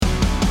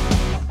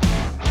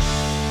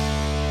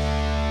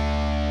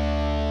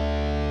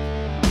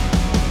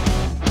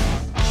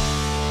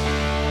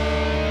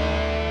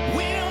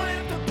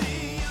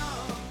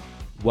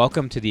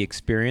Welcome to the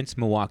Experience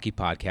Milwaukee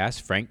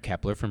podcast. Frank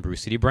Kepler from Brew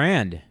City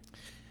Brand.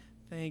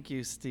 Thank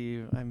you,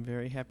 Steve. I'm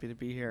very happy to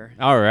be here.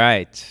 All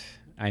right.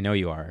 I know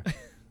you are.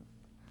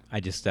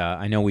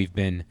 I know we've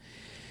been,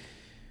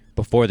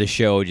 before the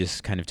show,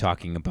 just kind of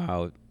talking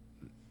about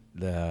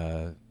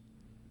the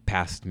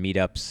past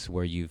meetups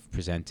where you've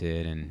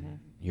presented and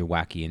your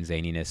wacky and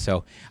zaniness.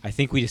 So I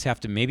think we just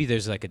have to, maybe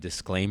there's like a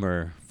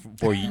disclaimer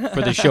for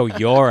the show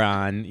you're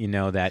on,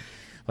 that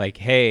like,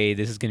 hey,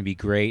 this is going to be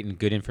great and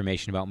good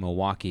information about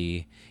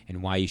Milwaukee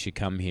and why you should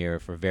come here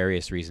for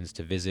various reasons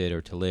to visit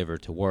or to live or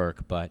to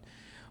work, but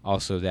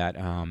also that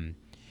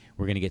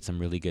we're going to get some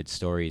really good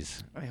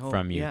stories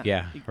from you.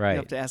 Yeah, right. You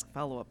have to ask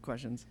follow-up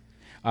questions.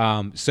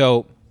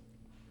 So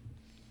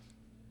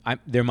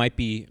there might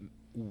be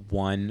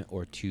one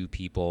or two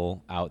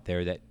people out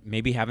there that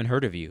maybe haven't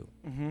heard of you.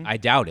 Mm-hmm. I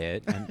doubt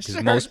it, because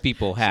Sure. most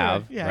people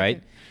have, Sure. Yeah,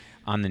 right?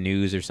 On the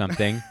news or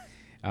something.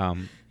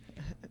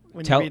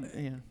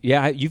 You've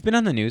You've been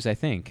on the news, I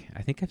think.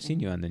 I think I've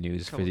seen you on the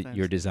news for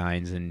your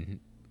designs and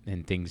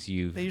things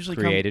you've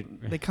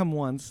created. They come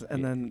once,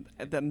 and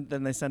then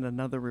they send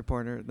another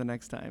reporter the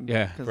next time.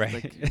 Yeah, right.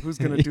 Like, who's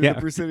going to do the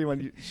Brew City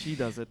one? She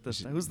does it.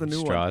 Who's the new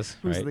Straws,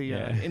 one? Who's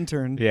right? the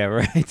intern? Yeah,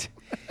 right.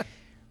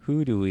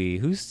 Who do we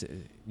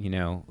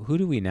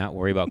not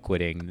worry about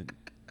quitting?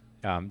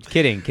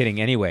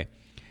 Kidding. Anyway,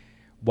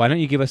 why don't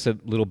you give us a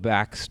little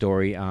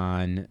backstory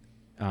on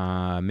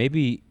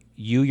maybe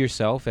you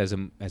yourself as a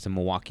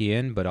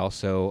Milwaukeean, but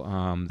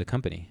also the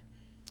company.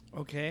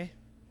 Okay.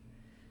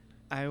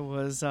 I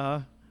was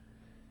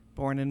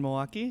born in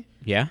Milwaukee.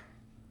 Yeah.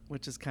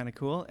 Which is kind of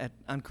cool.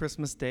 On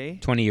Christmas Day.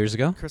 20 years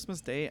ago?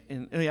 Christmas Day.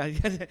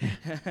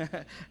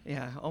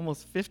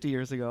 Almost 50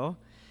 years ago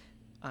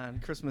on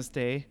Christmas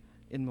Day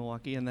in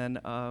Milwaukee. And then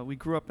we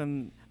grew up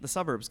in the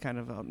suburbs, kind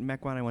of out in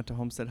Mequon. I went to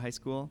Homestead High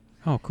School.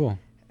 Oh, cool.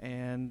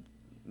 And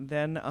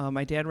then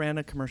my dad ran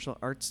a commercial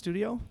art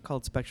studio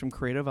called Spectrum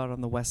Creative out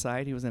on the west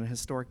side. He was in a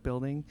historic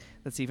building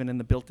that's even in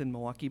the Built-in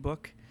Milwaukee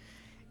book.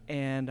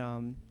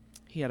 And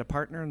he had a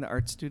partner in the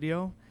art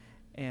studio.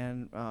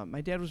 And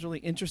my dad was really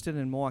interested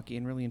in Milwaukee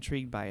and really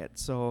intrigued by it.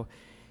 So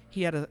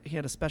he had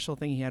a special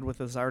thing he had with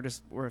his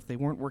artists where if they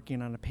weren't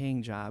working on a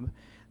paying job,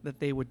 that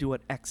they would do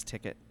an X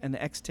ticket. And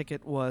the X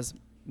ticket was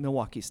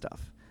Milwaukee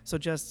stuff. So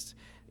just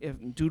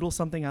doodle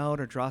something out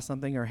or draw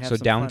something or have some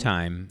downtime.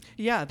 Fun.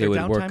 Yeah, they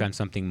would work on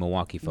something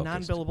Milwaukee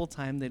focused. Non-billable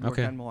time, they'd work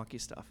on Milwaukee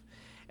stuff.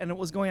 And it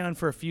was going on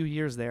for a few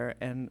years there,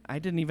 and I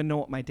didn't even know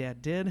what my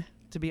dad did,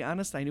 to be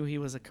honest. I knew he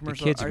was a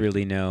commercial The kids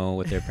really know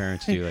what their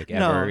parents do, like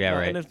no, ever. Yeah,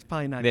 right. And it's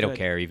probably not They good. don't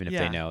care, even if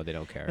they know, they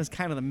don't care. It was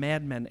kind of the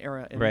Mad Men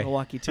era in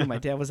Milwaukee, too. My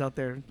dad was out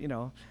there,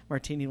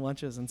 martini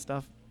lunches and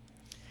stuff.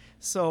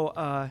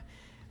 So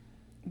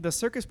the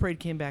circus parade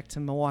came back to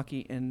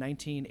Milwaukee in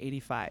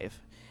 1985.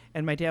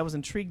 And my dad was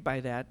intrigued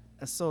by that,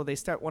 so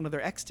one of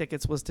their X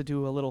tickets was to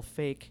do a little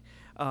fake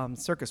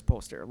circus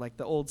poster, like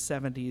the old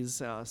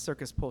 70s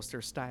circus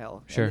poster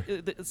style. Sure.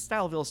 And the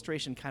style of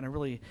illustration kind of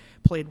really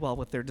played well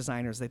with their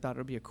designers. They thought it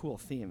would be a cool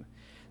theme.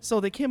 So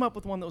they came up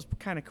with one that was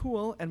kind of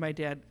cool, and my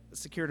dad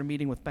secured a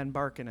meeting with Ben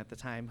Barkin at the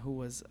time, who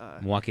was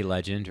Milwaukee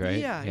legend, right?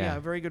 Yeah, a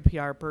very good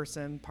PR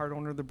person, part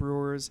owner of the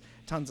Brewers,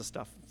 tons of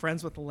stuff.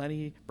 Friends with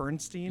Lenny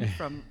Bernstein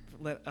from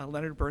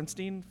Leonard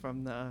Bernstein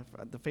from the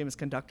famous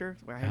conductor.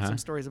 Where I have some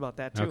stories about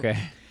that too. Okay.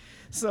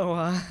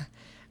 So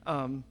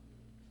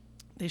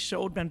they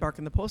showed Ben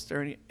Barkin the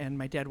poster, and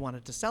my dad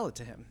wanted to sell it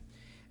to him.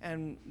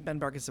 And Ben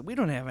Barkin said, "We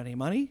don't have any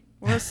money.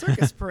 We're a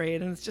circus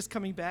parade, and it's just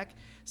coming back.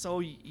 So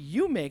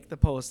you make the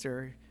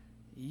poster,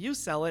 you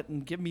sell it,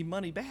 and give me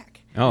money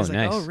back." Oh, nice.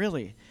 Like, oh,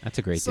 really? That's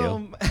a great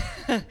deal.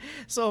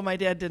 So my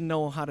dad didn't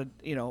know how to,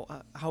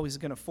 how he was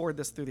going to afford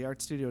this through the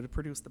art studio to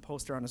produce the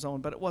poster on his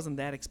own, but it wasn't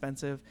that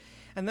expensive.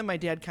 And then my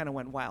dad kind of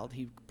went wild.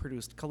 He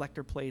produced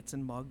collector plates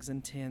and mugs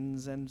and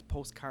tins and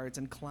postcards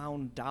and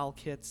clown doll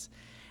kits,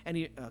 and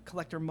he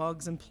collector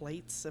mugs and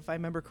plates, if I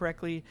remember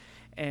correctly,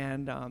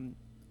 and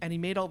he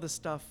made all this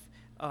stuff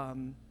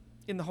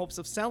in the hopes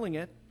of selling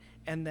it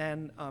and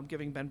then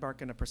giving Ben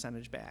Barkin a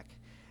percentage back.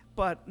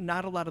 But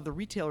not a lot of the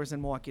retailers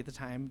in Milwaukee at the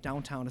time,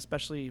 downtown,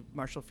 especially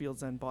Marshall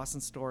Fields and Boston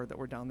Store that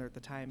were down there at the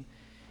time,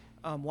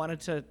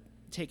 wanted to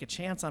take a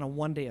chance on a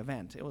one-day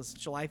event. It was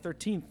July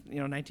 13th,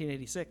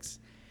 1986.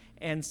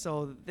 And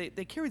so they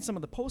carried some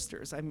of the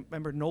posters. I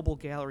remember Noble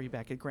Gallery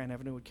back at Grand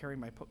Avenue would carry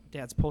my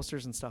dad's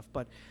posters and stuff,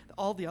 but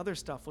all the other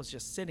stuff was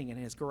just sitting in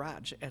his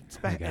garage at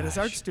his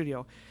art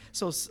studio.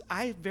 So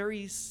I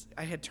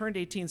had turned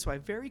 18, so I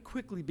very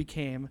quickly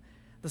became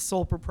the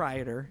sole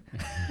proprietor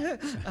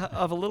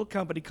of a little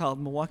company called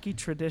Milwaukee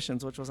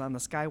Traditions, which was on the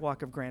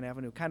Skywalk of Grand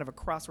Avenue, kind of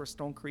across where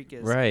Stone Creek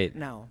is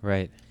now.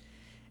 Right.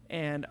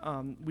 And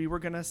we were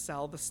going to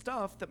sell the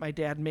stuff that my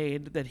dad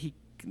made that he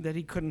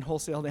couldn't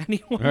wholesale to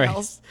anyone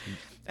else,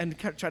 and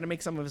try to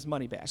make some of his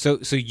money back. So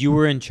you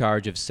were in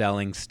charge of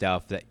selling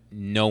stuff that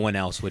no one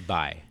else would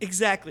buy.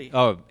 Exactly.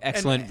 Oh,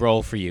 excellent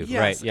role for you. Yes,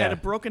 right. Yeah. I had a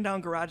broken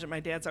down garage at my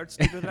dad's art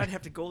studio that I'd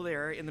have to go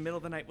there in the middle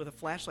of the night with a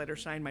flashlight or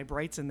shine my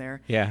brights in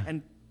there. Yeah.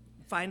 And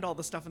find all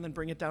the stuff and then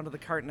bring it down to the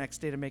cart next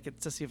day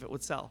to see if it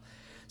would sell.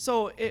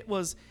 So it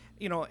was,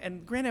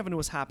 and Grand Avenue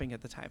was hopping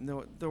at the time.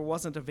 There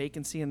wasn't a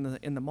vacancy in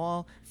the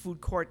mall.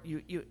 Food court,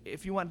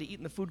 if you wanted to eat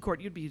in the food court,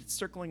 you'd be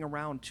circling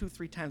around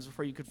 2-3 times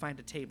before you could find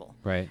a table.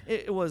 Right.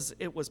 It was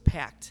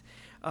packed.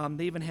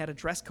 They even had a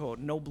dress code,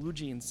 no blue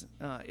jeans,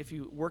 if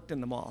you worked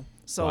in the mall.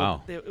 So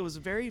wow. It was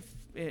very,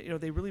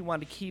 they really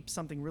wanted to keep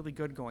something really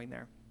good going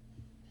there.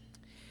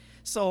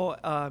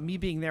 So me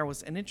being there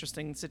was an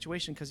interesting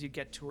situation because you'd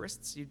get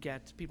tourists, you'd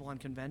get people on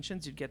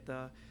conventions, you'd get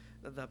the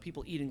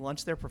people eating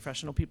lunch there,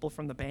 professional people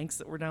from the banks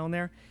that were down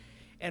there.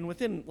 And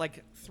within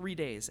like 3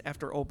 days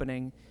after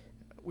opening,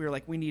 we were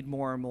like, we need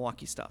more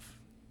Milwaukee stuff.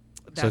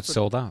 So it's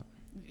sold out.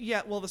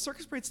 Yeah, well, the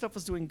Circus Parade stuff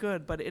was doing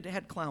good, but it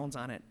had clowns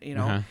on it,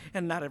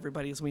 and not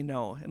everybody, as we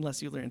know,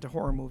 unless you're into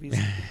horror movies,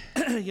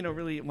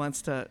 really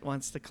wants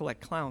to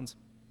collect clowns.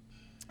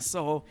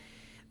 So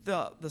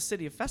the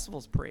City of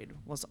Festivals Parade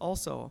was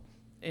also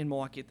in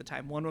Milwaukee at the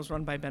time. One was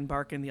run by Ben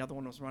Barkin, the other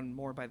one was run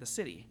more by the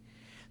city.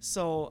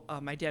 So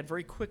my dad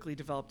very quickly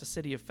developed a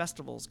City of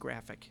Festivals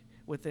graphic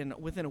within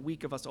a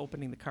week of us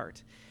opening the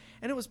cart.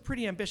 And it was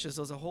pretty ambitious.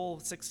 It was a whole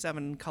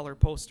 6-7 color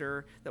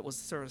poster that was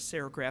sort of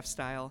serigraph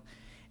style.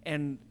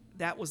 And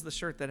that was the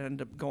shirt that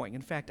ended up going.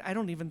 In fact, I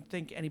don't even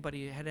think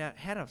anybody had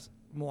a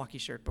Milwaukee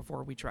shirt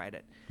before we tried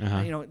it.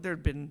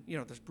 There'd been,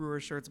 there's Brewer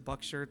shirts,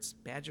 Buck shirts,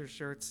 Badger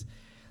shirts.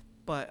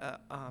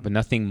 But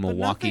nothing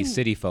Milwaukee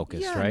City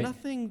focused, yeah, right?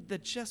 Nothing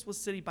that just was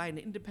city by an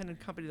independent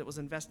company that was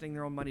investing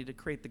their own money to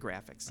create the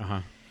graphics.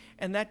 Uh-huh.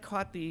 And that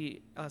caught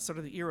the sort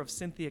of the ear of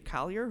Cynthia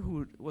Collier,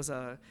 who was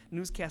a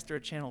newscaster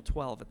at Channel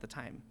 12 at the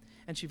time.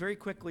 And she very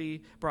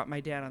quickly brought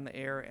my dad on the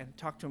air and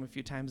talked to him a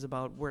few times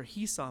about where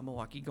he saw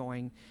Milwaukee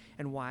going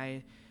and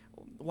why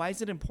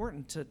is it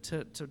important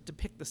to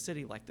depict the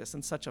city like this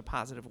in such a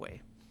positive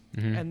way.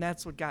 Mm-hmm. And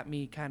that's what got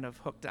me kind of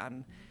hooked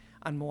on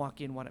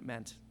Milwaukee and what it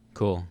meant.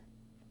 Cool.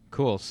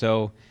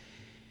 So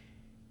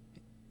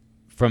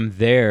from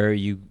there,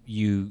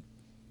 your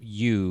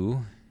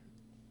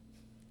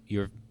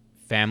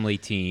family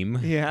team,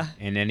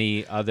 and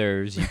any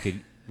others you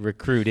could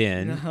recruit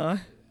in,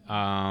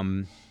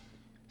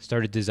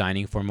 started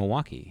designing for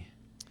Milwaukee,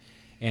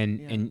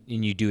 and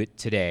you do it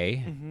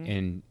today, mm-hmm.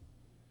 and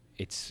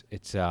it's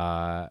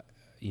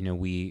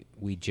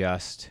we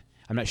just,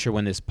 I'm not sure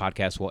when this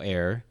podcast will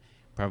air,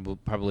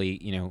 probably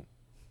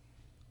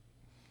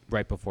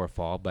right before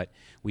fall, but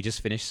we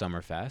just finished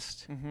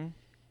Summerfest, mm-hmm.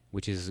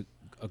 which is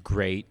a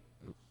great,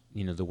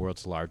 the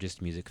world's largest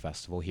music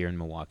festival here in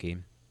Milwaukee.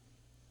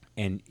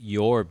 And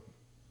your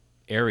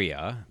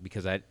area,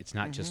 because it's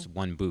not mm-hmm. just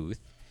one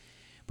booth,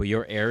 but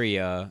your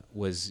area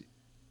was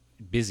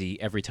busy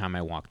every time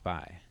I walked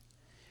by.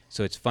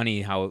 So it's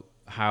funny how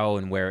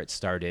and where it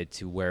started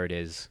to where it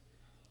is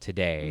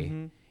today,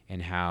 mm-hmm.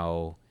 and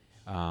how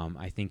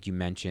I think you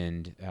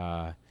mentioned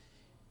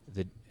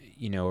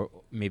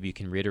maybe you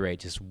can reiterate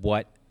just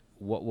what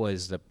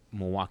was the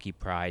Milwaukee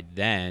pride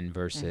then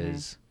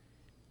versus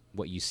mm-hmm.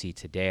 what you see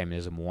today. I mean,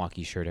 there's a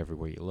Milwaukee shirt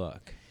everywhere you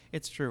look.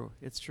 It's true.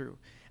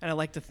 And I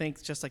like to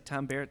think, just like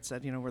Tom Barrett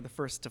said, we're the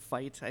first to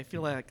fight. I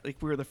feel like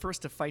we were the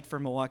first to fight for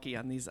Milwaukee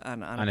on these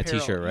on a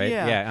T-shirt, right?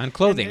 Yeah, on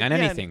clothing, on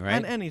anything, right?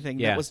 On anything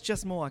that was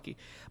just Milwaukee.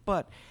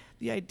 But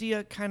the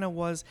idea kind of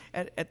was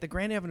at the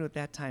Grand Avenue at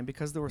that time,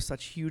 because there were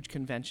such huge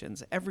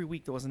conventions. Every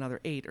week there was another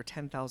 8,000 or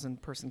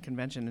 10,000 person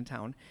convention in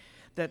town.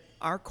 That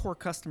our core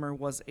customer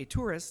was a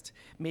tourist,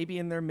 maybe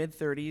in their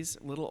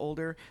mid-30s, a little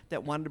older,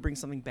 that wanted to bring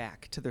something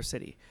back to their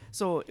city.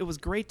 So it was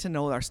great to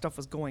know our stuff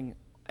was going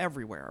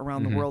everywhere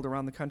around mm-hmm. the world,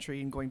 around the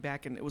country, and going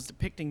back, and it was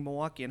depicting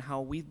Milwaukee and how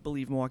we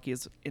believe Milwaukee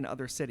is in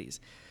other cities.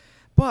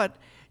 But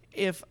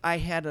if I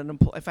had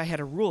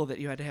a rule that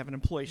you had to have an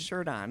employee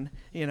shirt on,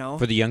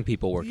 for the young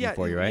people working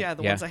for you, right? Yeah,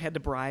 the ones I had to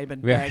bribe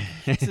and beg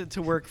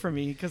to work for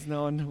me because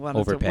no one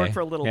wanted to work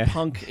for a little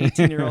punk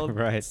 18-year-old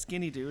right.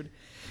 skinny dude.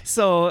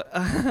 So,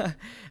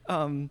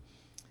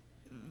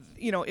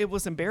 it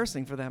was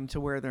embarrassing for them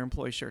to wear their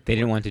employee shirt. They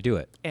didn't want to do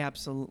it.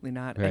 Absolutely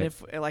not. Right. And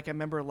if, I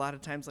remember a lot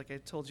of times, like I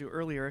told you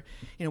earlier,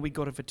 we'd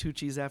go to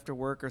Fatucci's after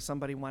work, or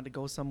somebody wanted to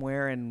go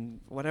somewhere and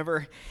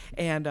whatever,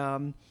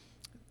 and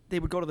they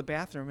would go to the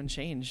bathroom and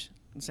change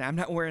and say, "I'm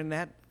not wearing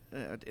that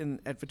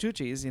at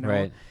Fatucci's,"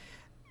 Right.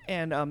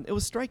 And it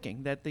was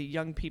striking that the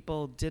young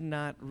people did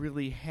not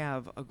really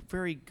have a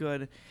very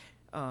good.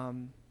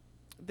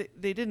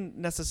 They didn't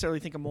necessarily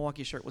think a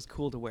Milwaukee shirt was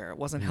cool to wear. It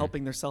wasn't mm-hmm.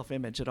 helping their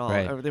self-image at all.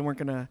 Right. Or they weren't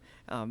going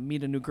to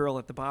meet a new girl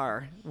at the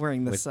bar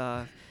wearing this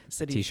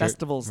City T-shirt.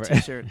 Festivals right.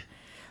 T-shirt.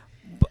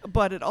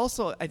 But it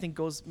also, I think,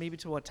 goes maybe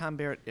to what Tom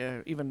Barrett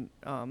even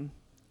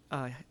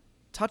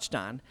touched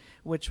on,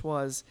 which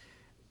was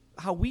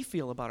how we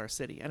feel about our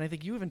city. And I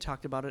think you even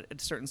talked about it at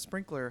certain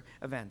sprinkler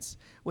events,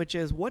 which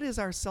is, what is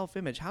our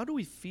self-image? How do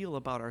we feel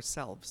about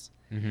ourselves?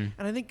 Mm-hmm.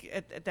 And I think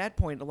at that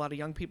point, a lot of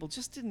young people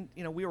just didn't,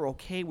 we were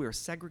okay. We were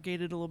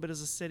segregated a little bit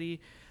as a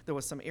city. There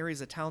was some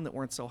areas of town that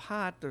weren't so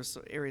hot. There's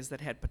areas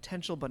that had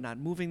potential but not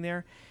moving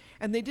there.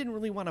 And they didn't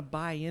really want to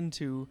buy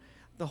into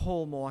the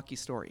whole Milwaukee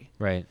story.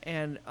 Right.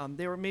 And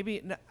they were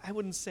maybe, I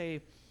wouldn't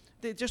say,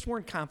 they just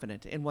weren't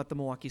confident in what the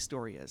Milwaukee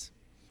story is.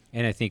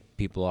 And I think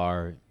people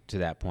are, to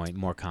that point,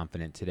 more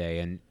confident today.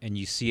 And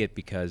you see it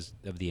because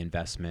of the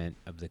investment,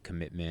 of the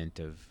commitment,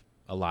 of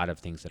a lot of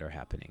things that are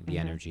happening, the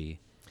energy.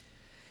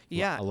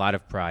 Yeah. A lot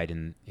of pride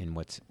in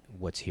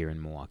what's here in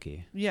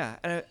Milwaukee. Yeah,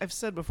 and I've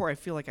said before, I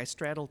feel like I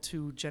straddle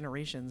two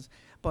generations,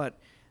 but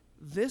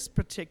this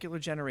particular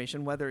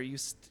generation, whether you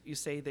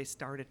say they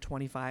start at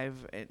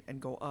 25 and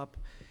go up,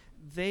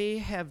 they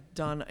have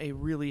done a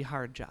really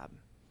hard job,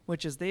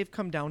 which is they've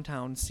come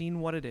downtown, seen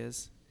what it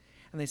is,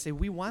 and they say,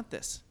 we want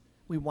this.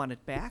 We want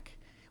it back.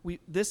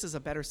 This is a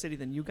better city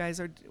than you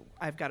guys are.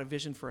 I've got a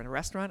vision for a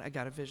restaurant. I've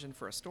got a vision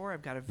for a store.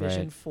 I've got a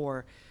vision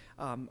for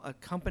a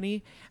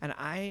company, and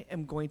I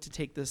am going to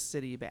take this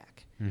city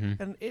back.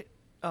 And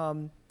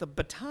the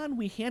baton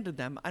we handed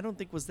them, I don't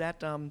think was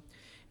that.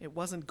 It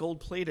wasn't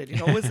gold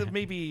plated. Was it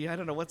maybe, I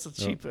don't know, what's a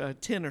cheap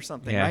tin or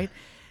something, right?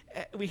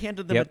 We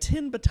handed them a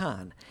tin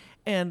baton,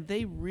 and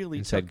they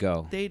really said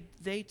go.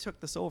 They took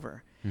this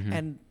over,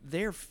 and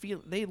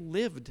they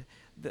lived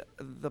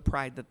the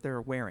pride that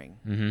they're wearing.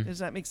 Does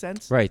that make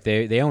sense? Right.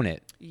 They own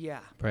it.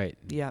 Yeah. Right.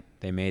 Yeah.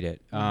 They made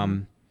it.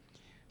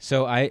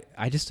 So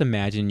I just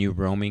imagine you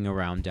roaming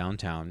around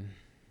downtown,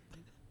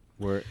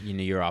 where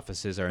your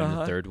offices are in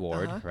the third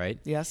ward, right?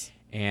 Yes.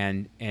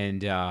 And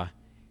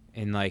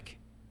like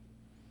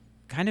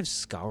kind of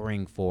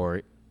scouring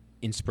for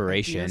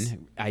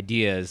inspiration,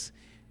 ideas,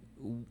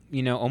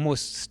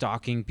 almost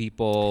stalking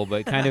people,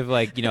 but kind of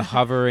like,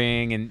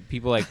 hovering, and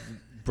people like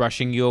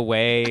brushing you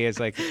away as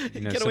like,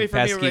 get away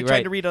from me,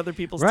 trying to read other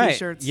people's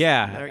T-shirts.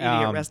 Yeah. Or eating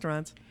at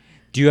restaurants.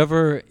 Do you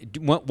ever,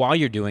 while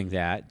you're doing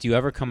that, do you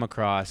ever come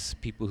across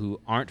people who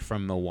aren't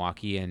from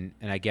Milwaukee, and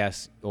I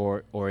guess,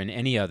 or in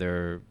any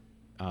other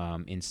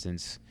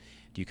instance,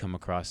 do you come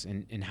across,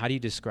 and how do you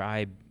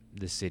describe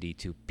the city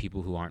to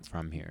people who aren't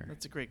from here?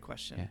 That's a great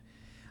question.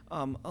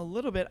 Yeah. A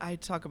little bit, I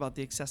talk about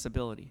the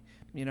accessibility.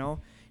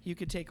 You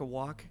could take a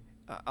walk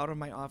out of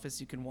my office.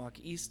 You can walk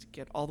east,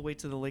 get all the way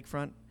to the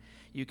lakefront.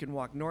 You can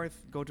walk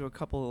north, go to a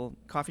couple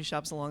coffee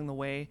shops along the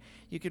way.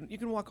 You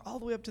can walk all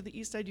the way up to the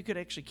east side. You could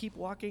actually keep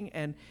walking,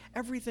 and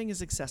everything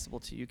is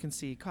accessible to you. You can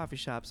see coffee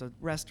shops, a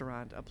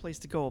restaurant, a place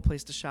to go, a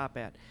place to shop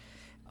at.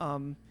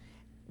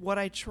 What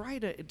I try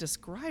to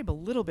describe a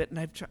little bit, and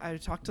I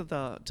talked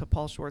to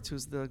Paul Schwartz,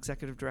 who's the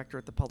executive director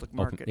at the Public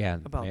Market,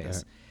 about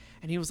this,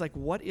 and he was like,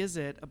 "What is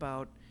it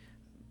about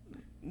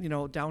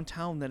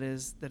downtown that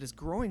is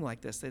growing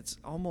like this? It's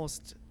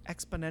almost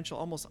exponential,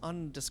 almost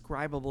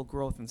undescribable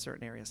growth in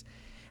certain areas."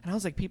 And I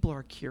was like, people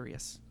are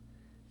curious,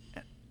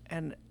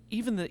 and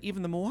even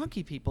the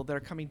Milwaukee people that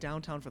are coming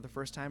downtown for the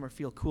first time or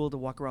feel cool to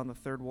walk around the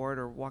third ward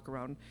or walk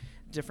around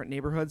different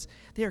neighborhoods,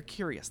 they are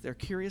curious. They're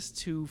curious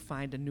to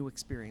find a new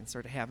experience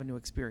or to have a new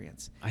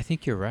experience. I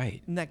think you're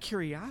right. And that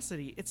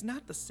curiosity, it's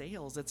not the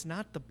sales, it's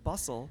not the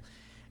bustle,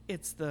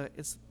 it's the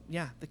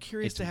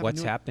curious to have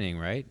what's happening,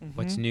 right?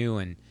 What's new,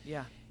 and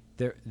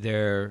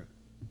they're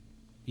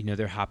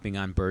hopping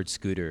on bird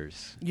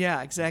scooters.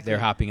 Yeah, exactly. They're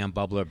hopping on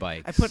bubbler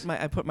bikes. I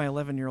put my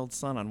 11-year-old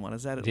son on one.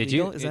 Is that Did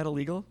illegal? you? Is that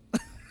illegal?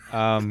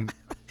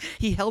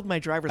 He held my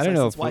driver's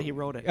license while he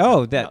rode it.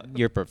 Oh,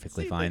 you're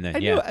perfectly fine then. I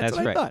Yeah, knew it. that's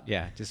what right. I thought.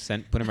 Yeah, just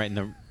put him right in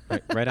the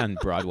right on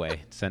Broadway.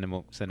 Send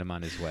him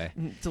on his way.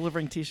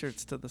 Delivering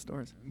T-shirts to the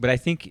stores. But I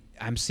think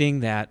I'm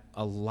seeing that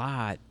a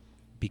lot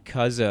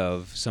because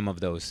of some of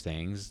those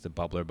things, the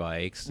bubbler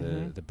bikes,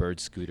 the bird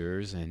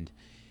scooters, and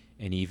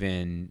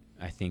even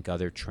I think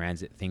other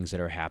transit things that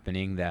are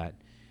happening that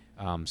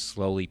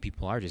slowly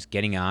people are just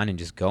getting on and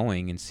just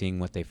going and seeing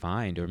what they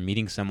find, or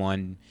meeting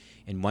someone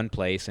in one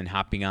place and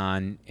hopping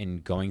on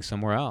and going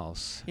somewhere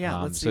else.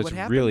 Yeah, let's see so what it's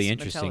happens. really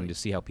interesting to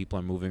see how people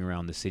are moving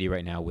around the city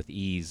right now with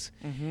ease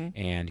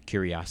and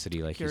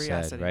curiosity, like you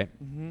said, right?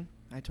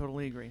 I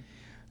totally agree.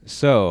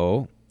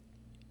 So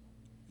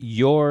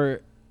you're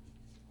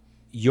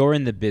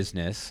in the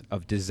business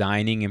of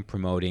designing and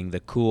promoting the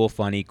cool,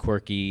 funny,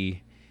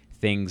 quirky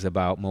things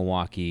about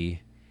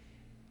Milwaukee.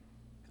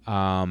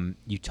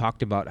 You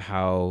talked about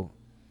how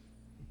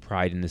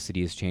pride in the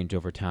city has changed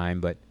over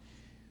time, but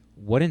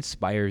what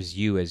inspires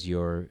you as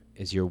you're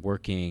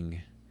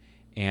working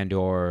and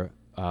or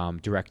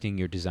directing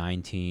your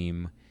design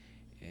team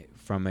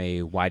from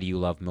a why do you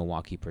love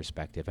Milwaukee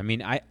perspective? I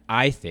mean,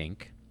 I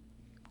think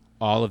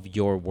all of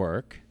your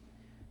work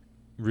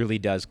really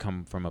does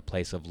come from a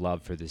place of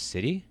love for the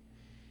city,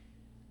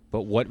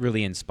 but what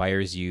really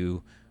inspires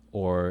you,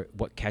 or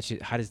what catches,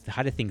 how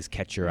do things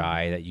catch your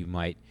eye that you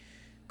might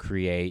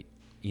create,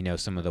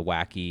 some of the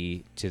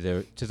wacky to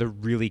the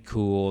really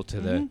cool, to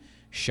the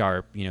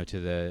sharp, to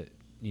the,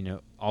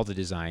 all the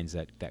designs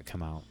that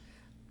come out?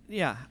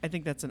 Yeah, I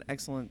think that's an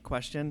excellent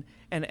question.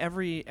 And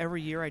every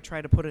year I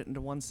try to put it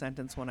into one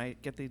sentence when I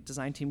get the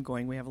design team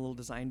going. We have a little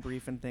design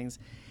brief and things.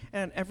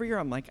 And every year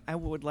I'm like, I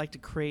would like to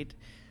create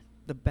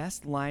the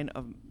best line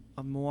of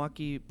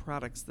Milwaukee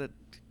products that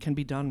can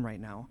be done right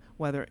now.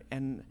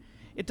 And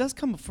it does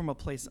come from a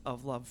place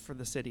of love for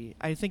the city.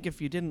 I think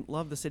if you didn't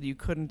love the city, you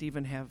couldn't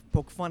even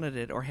poke fun at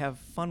it or have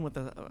fun with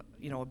a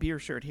beer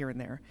shirt here and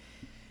there.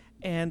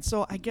 And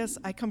so I guess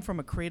I come from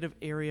a creative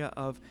area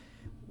of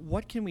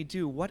what can we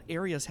do? What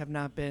areas have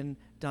not been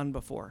done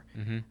before?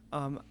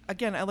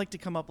 Again, I like to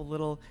come up a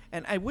little,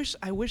 and I wish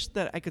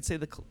that I could say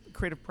the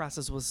creative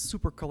process was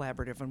super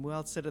collaborative, and we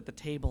all sit at the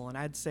table, and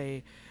I'd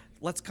say,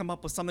 let's come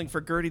up with something for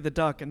Gertie the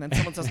duck, and then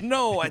someone says,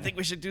 no, I think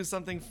we should do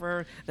something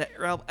for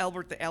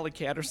Albert the alley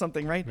cat or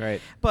something, right? Right.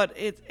 But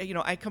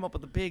I come up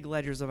with the big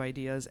ledgers of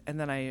ideas, and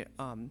then I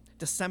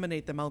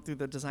disseminate them out through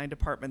the design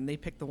department, and they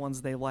pick the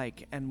ones they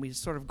like, and we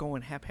sort of go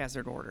in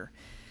haphazard order.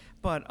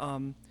 But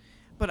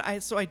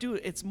I do.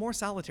 It's more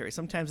solitary.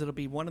 Sometimes it'll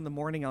be 1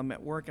 a.m. I'm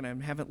at work and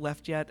I haven't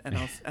left yet, and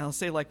I'll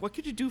say like, "What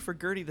could you do for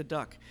Gertie the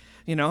duck?"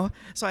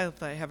 So I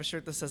have a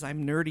shirt that says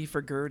 "I'm nerdy for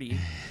Gertie,"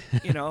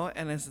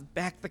 and it's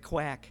back the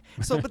quack.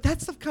 So, but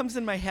that stuff comes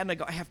in my head, and I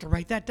go, I have to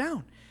write that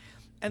down.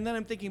 And then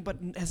I'm thinking, but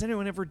has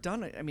anyone ever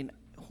done it? I mean,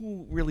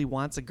 who really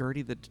wants a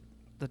Gertie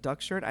the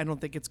duck shirt? I don't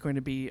think it's going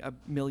to be a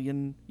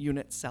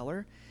 1,000,000-unit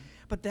seller,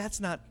 but that's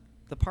not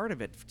the part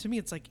of it. To me,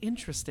 it's like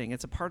interesting.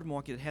 It's a part of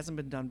Milwaukee that hasn't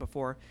been done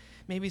before.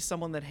 Maybe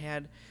someone that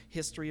had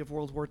history of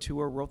World War II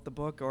or wrote the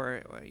book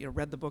or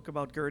read the book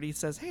about Gertie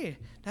says, hey,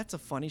 that's a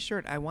funny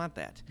shirt. I want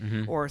that.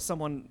 Or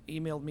someone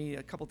emailed me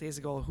a couple days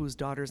ago whose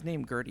daughter's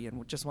named Gertie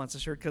and just wants a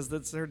shirt because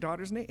that's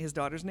his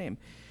daughter's name.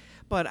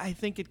 But I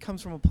think it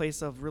comes from a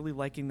place of really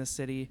liking the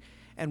city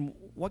and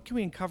what can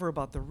we uncover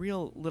about the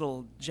real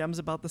little gems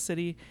about the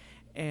city,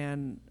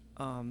 and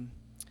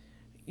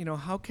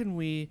how can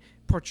we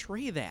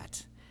portray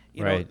that?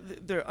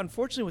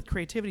 Unfortunately with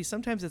creativity,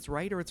 sometimes it's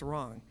right or it's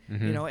wrong,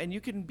 and you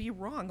can be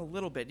wrong a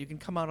little bit. You can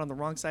come out on the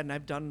wrong side, and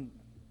I've done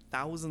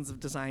thousands of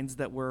designs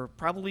that were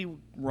probably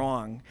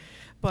wrong.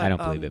 But I don't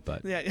believe it,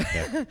 but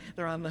yeah.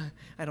 They're on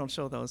I don't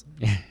show those.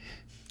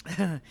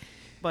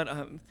 But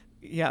I'm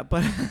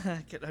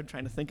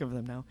trying to think of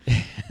them now.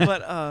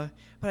 But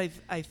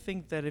I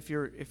think that if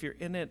you're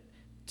in it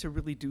to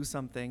really do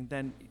something,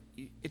 then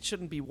it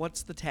shouldn't be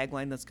what's the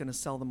tagline that's going to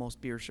sell the most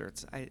beer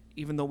shirts.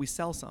 Even though we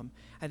sell some,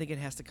 I think it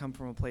has to come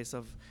from a place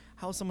of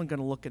how is someone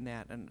going to look in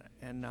that,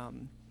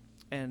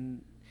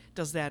 and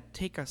does that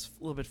take us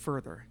a little bit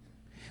further?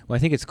 Well, I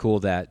think it's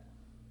cool that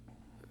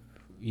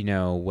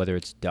whether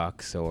it's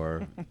ducks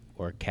or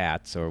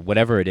cats or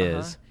whatever it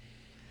is,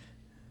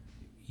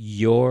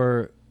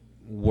 your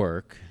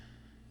work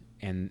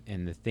and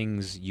the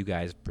things you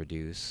guys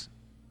produce,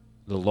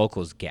 the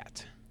locals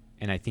get.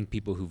 And I think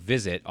people who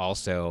visit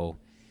also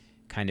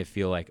kind of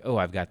feel like, oh,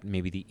 I've got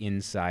maybe the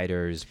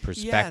insider's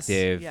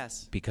perspective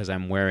because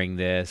I'm wearing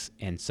this,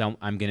 and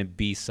I'm going to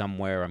be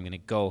somewhere, I'm going to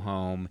go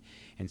home,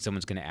 and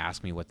someone's going to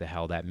ask me what the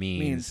hell that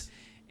means.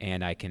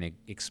 And I can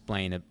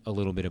explain a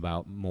little bit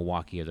about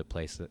Milwaukee or the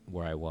place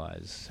where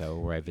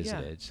I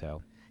visited.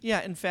 So.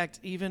 Yeah, in fact,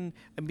 even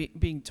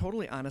being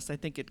totally honest, I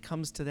think it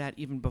comes to that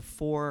even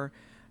before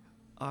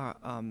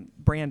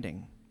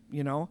branding.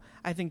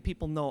 I think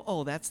people know,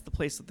 oh, that's the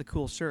place with the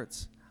cool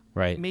shirts.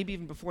 Right. Maybe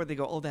even before they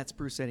go, oh, that's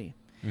Brew City.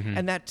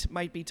 And that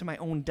might be to my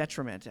own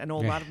detriment. I know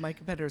a lot of my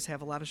competitors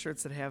have a lot of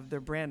shirts that have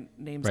their brand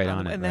names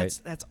on them, and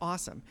that's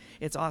awesome.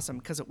 It's awesome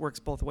because it works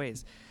both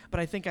ways. But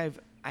I think I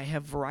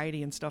have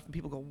variety and stuff, and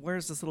people go,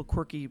 where's this little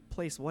quirky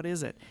place? What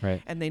is it?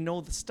 Right. And they know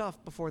the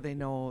stuff before they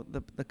know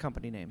the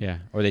company name. Yeah.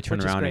 Or they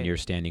turn around and you're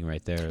standing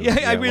right there.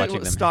 Yeah, I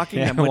really stalking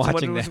them.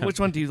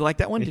 Which one do you like?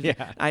 That one?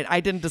 I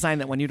didn't design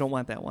that one. You don't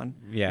want that one.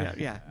 Yeah.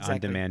 Exactly.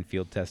 On-demand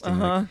field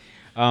testing.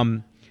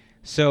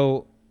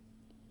 So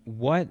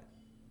what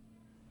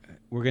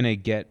we're going to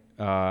get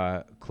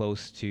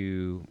close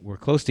to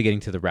getting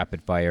to the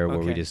rapid fire where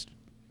we just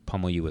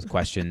pummel you with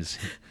questions.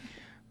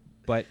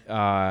 But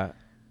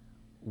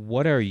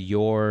what are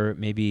your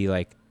maybe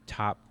like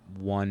top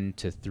 1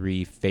 to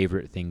 3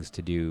 favorite things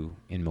to do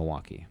in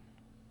Milwaukee?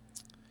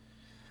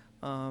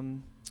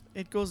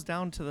 It comes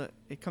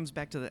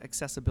back to the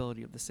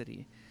accessibility of the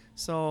city.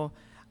 So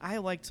I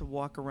like to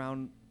walk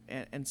around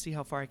and see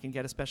how far I can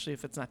get, especially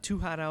if it's not too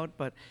hot out.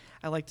 But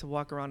I like to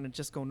walk around and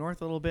just go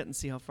north a little bit and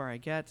see how far I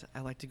get. I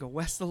like to go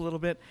west a little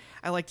bit.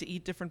 I like to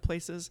eat different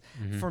places.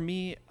 For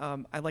me,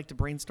 I like to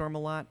brainstorm a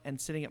lot,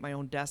 and sitting at my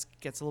own desk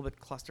gets a little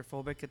bit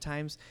claustrophobic at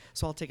times.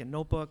 So I'll take a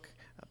notebook,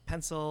 a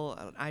pencil,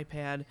 an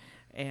iPad,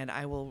 and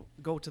I will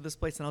go to this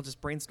place and I'll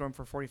just brainstorm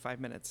for 45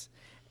 minutes.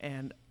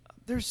 And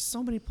there's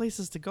so many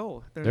places to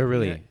go. There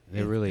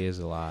really is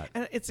a lot.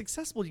 And it's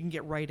accessible. You can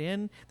get right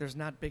in. There's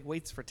not big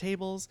waits for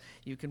tables.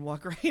 You can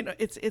walk right.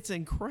 It's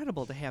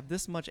incredible to have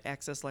this much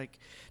access, like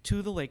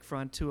to the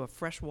lakefront, to a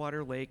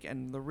freshwater lake,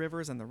 and the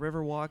rivers and the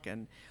Riverwalk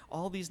and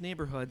all these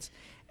neighborhoods,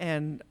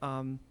 and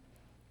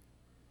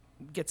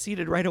get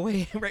seated right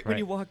away, right when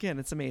you walk in.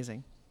 It's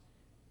amazing.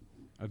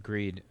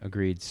 Agreed.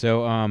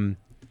 So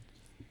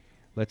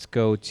let's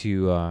go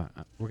to.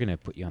 We're gonna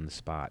put you on the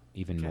spot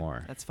even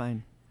more. That's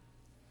fine.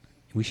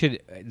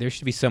 There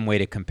should be some way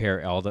to compare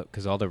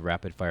because all the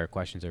rapid fire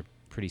questions are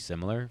pretty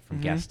similar from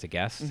guest to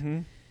guest.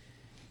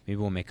 Maybe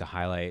we'll make a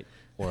highlight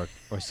or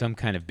some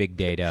kind of big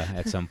data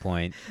at some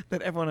point.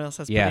 That everyone else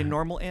has pretty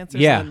normal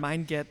answers, and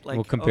mine get like.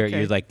 We'll compare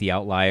you like the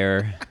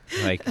outlier,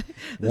 like this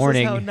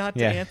warning. This is how not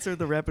to answer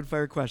the rapid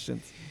fire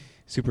questions.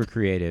 Super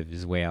creative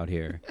is way out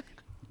here.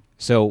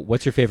 So,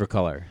 what's your favorite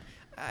color?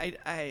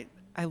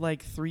 I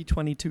like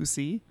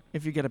 322C.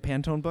 If you get a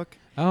Pantone book,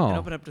 Oh, and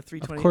open up to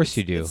 320. of course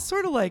you do. It's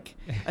sort of like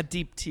a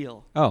deep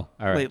teal Oh, all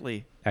right.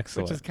 lately,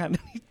 Excellent. which is kind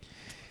of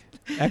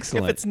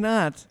Excellent. If it's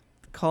not,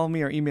 call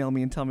me or email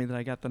me and tell me that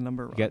I got the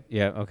number wrong.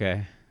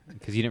 Okay.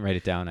 Because you didn't write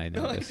it down, I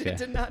No, I noticed. Yeah.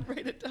 did not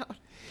write it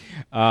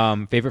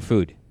down. Favorite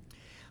food?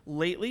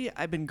 Lately,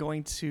 I've been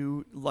going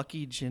to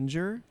Lucky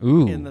Ginger.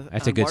 Ooh, on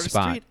that's a good Water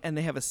spot. Street, and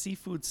they have a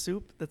seafood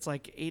soup that's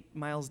like 8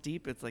 miles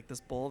deep. It's like this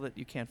bowl that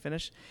you can't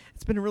finish.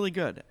 It's been really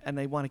good, and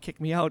they want to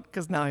kick me out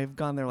because now I've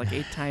gone there like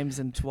 8 times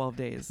in 12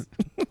 days.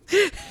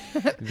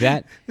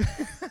 That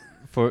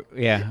for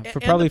And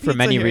probably the for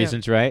many pizza here,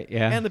 reasons, right?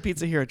 Yeah. And the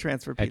pizza here at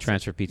Transfer Pizza. At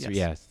Transfer Pizza,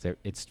 Yes.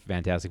 it's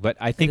fantastic. But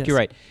I think It you're is.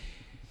 right.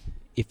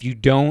 If you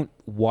don't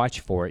watch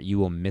for it, you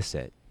will miss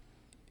it.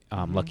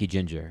 Mhm. Lucky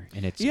Ginger,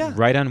 and it's Yeah.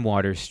 right on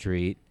Water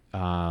Street,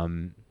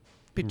 Between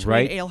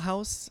right- Ale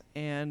House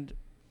and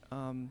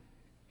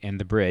and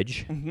the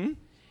bridge, mhm.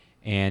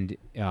 and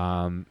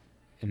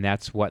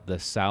that's what the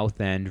south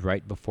end,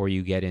 right before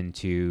you get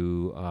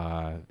into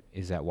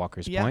is that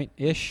Walker's Yeah. Point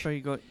ish, So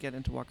you get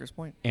into Walker's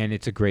Point. and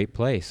it's a great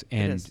place.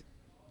 And is.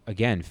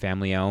 again,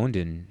 family owned,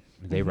 and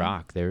they Mhm.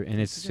 rock. And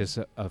Yes, it's it just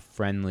a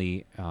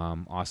friendly,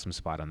 awesome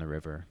spot on the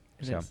river.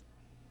 It so, is.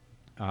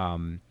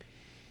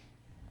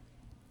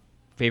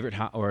 favorite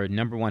or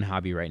number one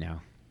hobby right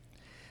now?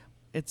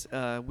 It's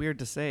weird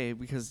to say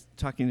because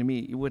talking to me,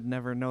 you would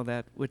never know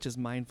that, which is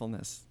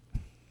mindfulness.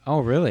 Oh,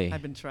 really?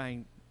 I've been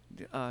trying,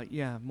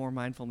 more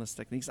mindfulness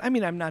techniques. I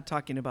mean, I'm not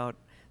talking about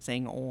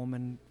saying Om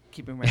and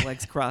keeping my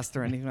legs crossed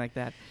or anything like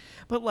that,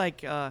 but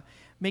like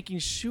making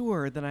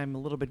sure that I'm a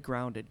little bit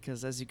grounded.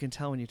 Because as you can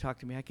tell when you talk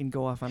to me, I can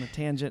go off on a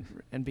tangent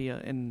and be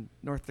in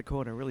North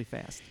Dakota really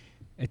fast.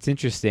 It's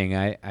interesting.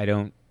 I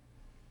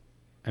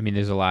mean,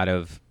 there's a lot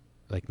of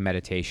like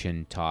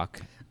meditation talk,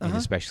 and Uh-huh.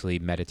 especially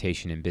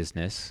meditation in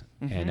business,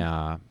 Mhm.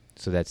 and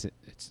so that's an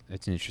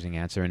interesting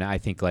answer. And I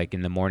think like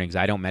in the mornings,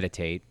 I don't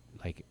meditate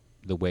like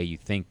the way you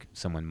think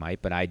someone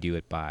might, but I do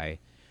it by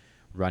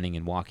running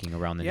and walking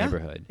around the Yeah,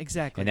 neighborhood,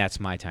 Exactly. and that's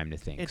my time to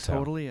think. It so.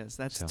 totally is.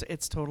 so.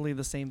 It's totally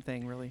the same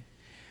thing, really.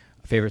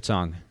 Favorite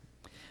song?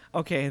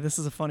 Okay, this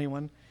is a funny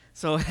one.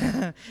 So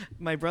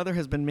my brother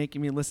has been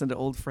making me listen to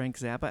old Frank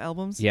Zappa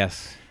albums.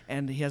 Yes.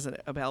 And he has an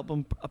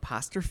album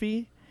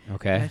Apostrophe. And I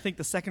Okay. think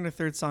the second or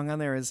third song on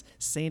there is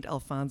St.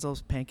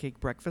 Alfonso's Pancake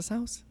Breakfast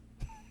House.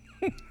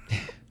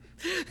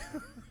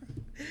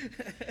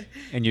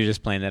 And you're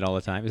just playing that all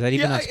the time? Is that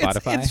even on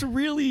Spotify? It's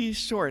really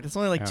short. It's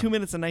only like Oh. 2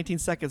 minutes and 19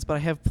 seconds, but I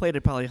have played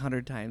it probably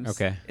 100 times.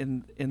 Okay.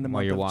 In the While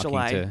month you're of walking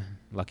July to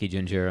Lucky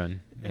Ginger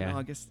and and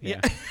August.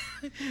 Yeah.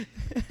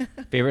 Yeah.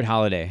 Favorite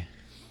holiday?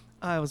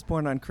 I was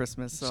born on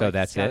Christmas, so, So it's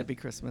that's gotta it? be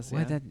Christmas. What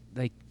Yeah. that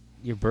like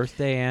your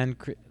birthday and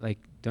like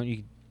don't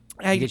you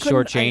I get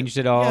couldn't- shortchanged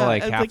at all? yeah,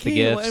 Like it's half the hey,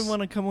 gifts? I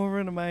want to come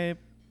over to my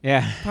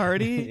Yeah.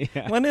 party.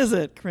 Yeah. When is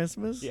it?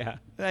 Christmas? Yeah.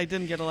 I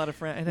didn't get a lot of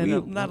friends. I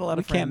had not a lot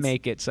of we can't friends.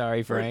 make it.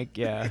 Sorry, Frank.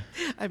 Yeah.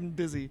 I'm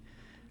busy.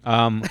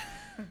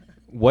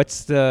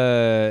 What's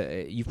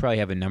the? You probably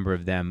have a number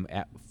of them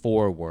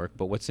for work,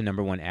 but what's the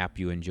number one app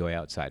you enjoy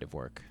outside of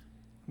work?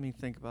 Let me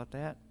think about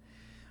that.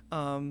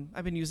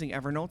 I've been using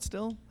Evernote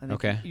still. I think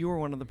Okay. You were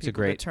one of the It's a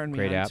people great- that turned me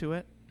great on app. to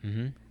it.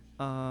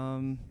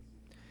 Mm-hmm.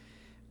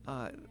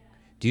 Uh,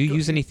 Do you Go-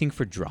 use anything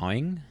for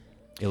drawing,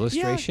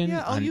 illustration?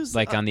 yeah, I'll on, use,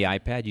 like on the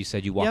iPad. You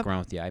said you walk Yep. around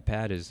with the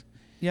iPad. Is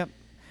Yep.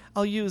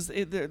 I'll use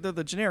they're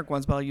the generic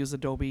ones, but I'll use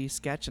Adobe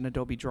Sketch and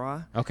Adobe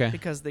Draw okay.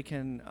 because they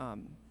can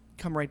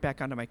come right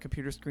back onto my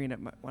computer screen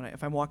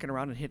if I'm walking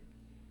around and hit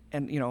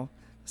and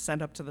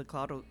send up to the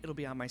cloud. It'll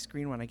be on my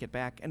screen when I get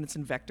back, and it's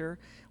in vector,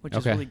 which is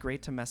Okay. really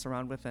great to mess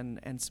around with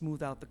and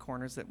smooth out the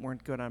corners that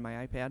weren't good on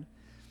my iPad.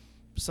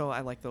 So I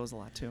like those a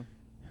lot too.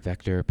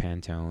 Vector,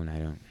 Pantone. I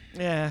don't.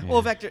 Yeah. Yeah.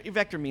 Well,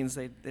 vector means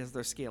they're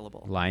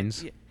scalable.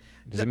 Lines. Yeah.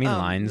 Does it mean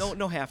lines?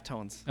 No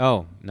halftones.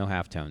 Oh, no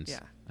halftones.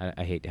 Yeah.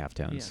 I hate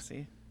halftones. Yeah.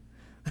 See.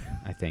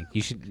 I think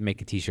you should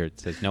make a T-shirt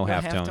that says no No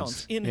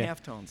halftones. in Yeah.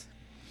 halftones.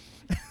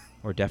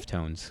 Or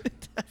deftones.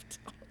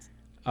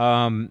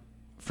 Deftones.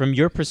 From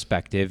your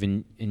perspective,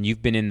 and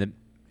you've been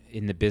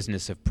in the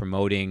business of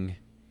promoting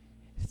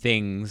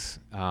things.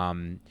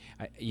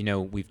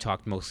 We've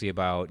talked mostly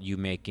about you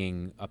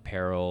making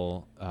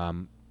apparel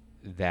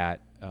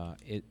that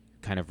it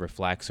kind of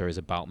reflects or is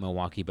about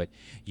Milwaukee, but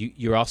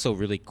you're also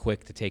really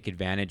quick to take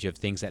advantage of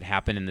things that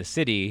happen in the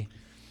city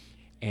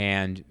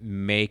and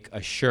make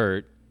a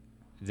shirt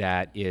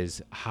that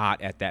is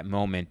hot at that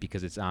moment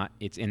because it's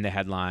in the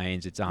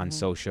headlines, it's on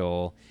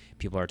social,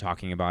 people are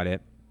talking about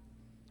it.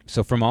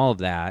 So from all of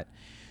that,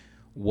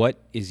 what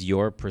is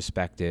your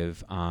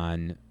perspective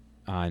on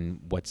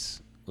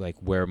what's like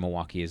where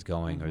Milwaukee is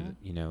going, or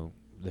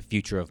the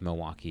future of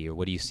Milwaukee, or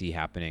what do you see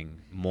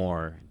happening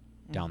more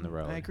down the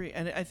road? I agree,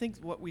 and I think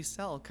what we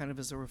sell kind of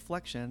is a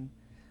reflection,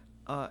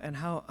 and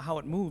how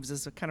it moves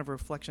is a kind of a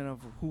reflection of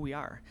who we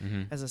are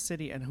as a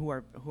city and who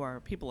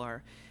our people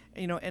are.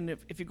 And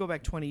if you go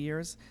back 20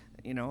 years,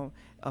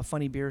 a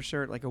funny beer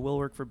shirt like a Will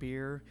Work for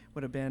Beer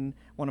would have been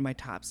one of my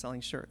top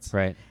selling shirts.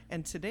 Right.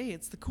 And today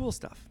it's the cool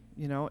stuff.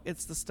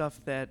 It's the stuff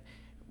that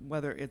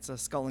whether it's a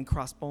skull and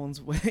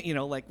crossbones,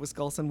 like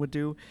Wisconsin would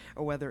do,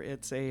 or whether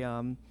it's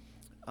a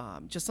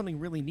just something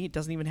really neat,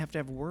 doesn't even have to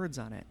have words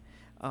on it,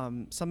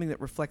 something that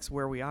reflects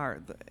where we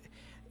are.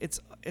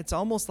 It's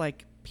almost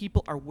like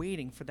people are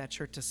waiting for that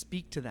shirt to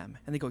speak to them,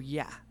 and they go,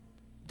 yeah,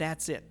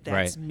 that's it,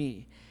 that's Right.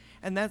 me.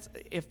 And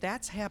if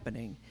that's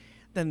happening,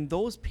 then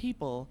those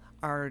people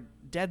are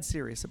dead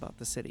serious about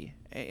the city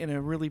in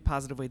a really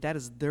positive way. That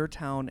is their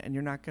town, and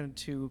you're not going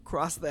to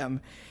cross them.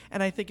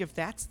 And I think if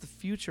that's the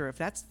future, if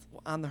that's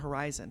on the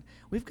horizon,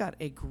 we've got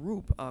a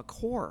group, a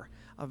core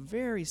of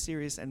very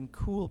serious and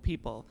cool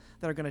people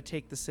that are going to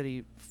take the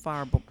city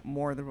far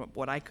more than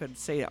what I could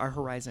say our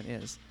horizon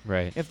is.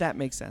 Right. If that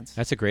makes sense.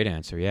 That's a great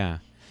answer. Yeah.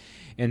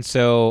 And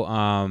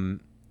so,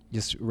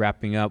 just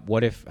wrapping up,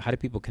 how do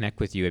people connect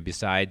with you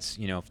besides,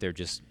 if they're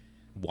just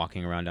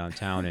walking around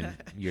downtown and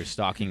you're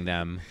stalking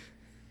them?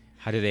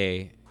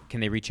 Can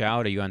they reach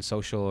out? Are you on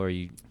social, or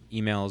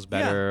emails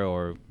better,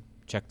 or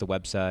check the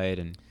website?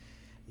 And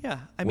yeah,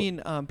 I mean,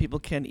 people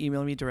can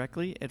email me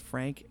directly at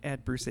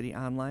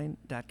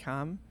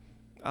frank@brewcityonline.com.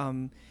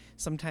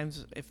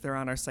 Sometimes if they're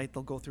on our site,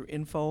 they'll go through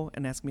info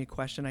and ask me a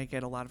question. I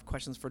get a lot of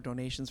questions for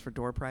donations for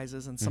door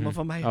prizes, and some of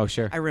them I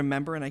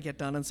remember and I get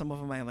done, and some of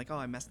them I'm like, oh,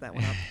 I messed that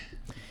one up.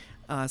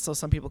 So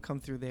some people come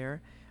through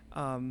there.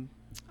 I'm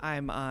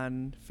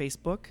on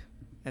Facebook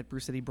at Brew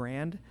City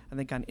Brand. I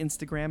think on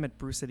Instagram at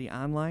Brew City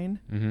Online.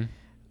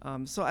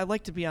 Mm-hmm. So I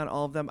like to be on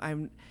all of them.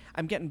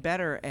 I'm getting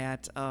better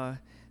at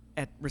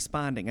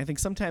responding. I think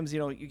sometimes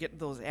you get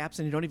those apps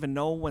and you don't even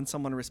know when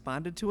someone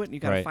responded to it, and you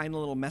got to find a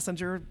little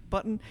messenger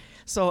button.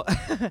 So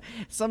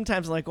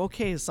sometimes I'm like,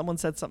 okay, someone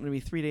said something to me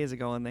 3 days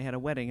ago and they had a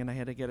wedding and I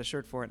had to get a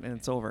shirt for it, and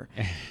it's over.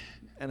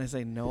 And I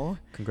say no.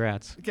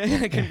 Congrats.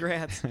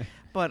 Congrats.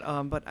 But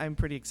I'm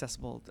pretty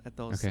accessible at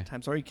those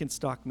times. Or you can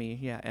stalk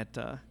me,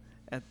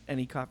 at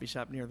any coffee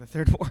shop near the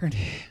 3rd Ward.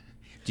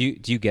 Do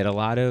you get a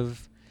lot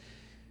of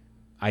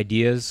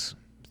ideas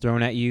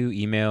thrown at you,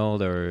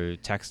 emailed or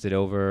texted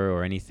over,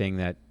 or anything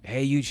that,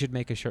 hey, you should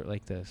make a shirt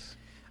like this?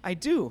 I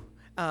do,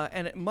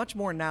 and much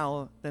more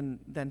now than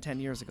 10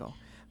 years ago.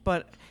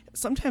 But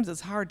sometimes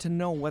it's hard to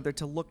know whether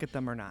to look at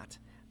them or not.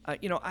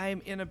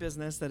 I'm in a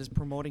business that is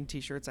promoting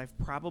T-shirts. I've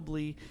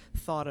probably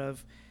thought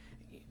of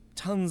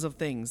tons of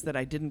things that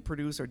I didn't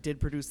produce or did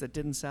produce that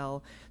didn't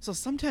sell. So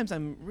sometimes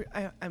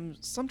I'm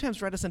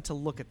sometimes reticent to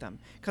look at them,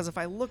 because if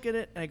I look at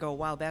it and I go,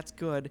 wow, that's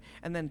good,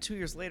 and then 2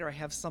 years later I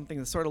have something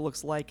that sort of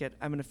looks like it,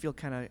 I'm going to feel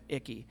kind of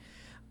icky.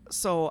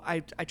 So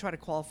I try to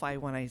qualify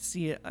when I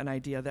see an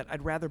idea that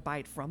I'd rather buy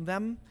it from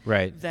them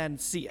than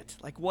see it.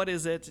 Like, what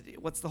is it?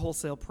 What's the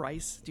wholesale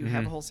price? Do you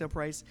have a wholesale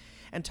price?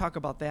 And talk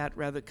about that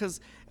rather, because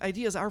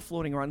ideas are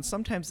floating around.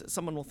 Sometimes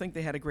someone will think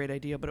they had a great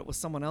idea, but it was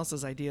someone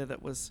else's idea that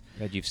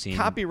you've seen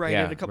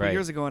copyrighted a couple of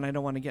years ago, and I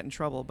don't want to get in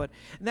trouble. But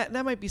that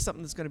might be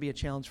something that's going to be a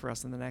challenge for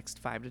us in the next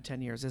 5 to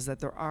 10 years, is that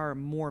there are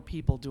more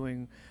people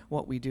doing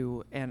what we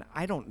do. And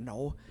I don't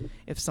know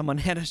if someone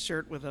had a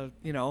shirt with a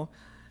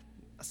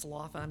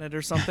sloth on it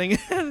or something.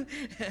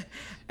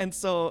 And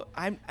so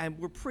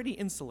we're pretty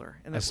insular.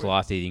 And a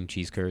sloth eating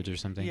cheese curds or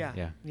something?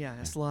 Yeah,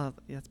 a sloth.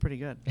 Yeah, it's pretty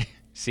good.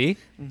 See?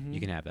 Mm-hmm. You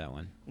can have that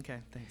one. Okay,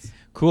 thanks.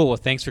 Cool. Well,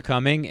 thanks for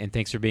coming, and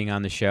thanks for being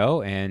on the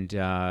show. And,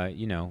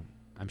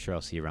 I'm sure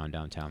I'll see you around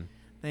downtown.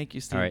 Thank you,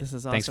 Steve. All right. This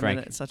is awesome. Thanks, Frank.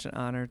 And it's such an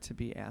honor to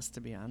be asked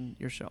to be on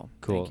your show.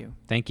 Cool.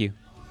 Thank you.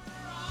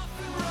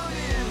 Thank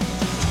you.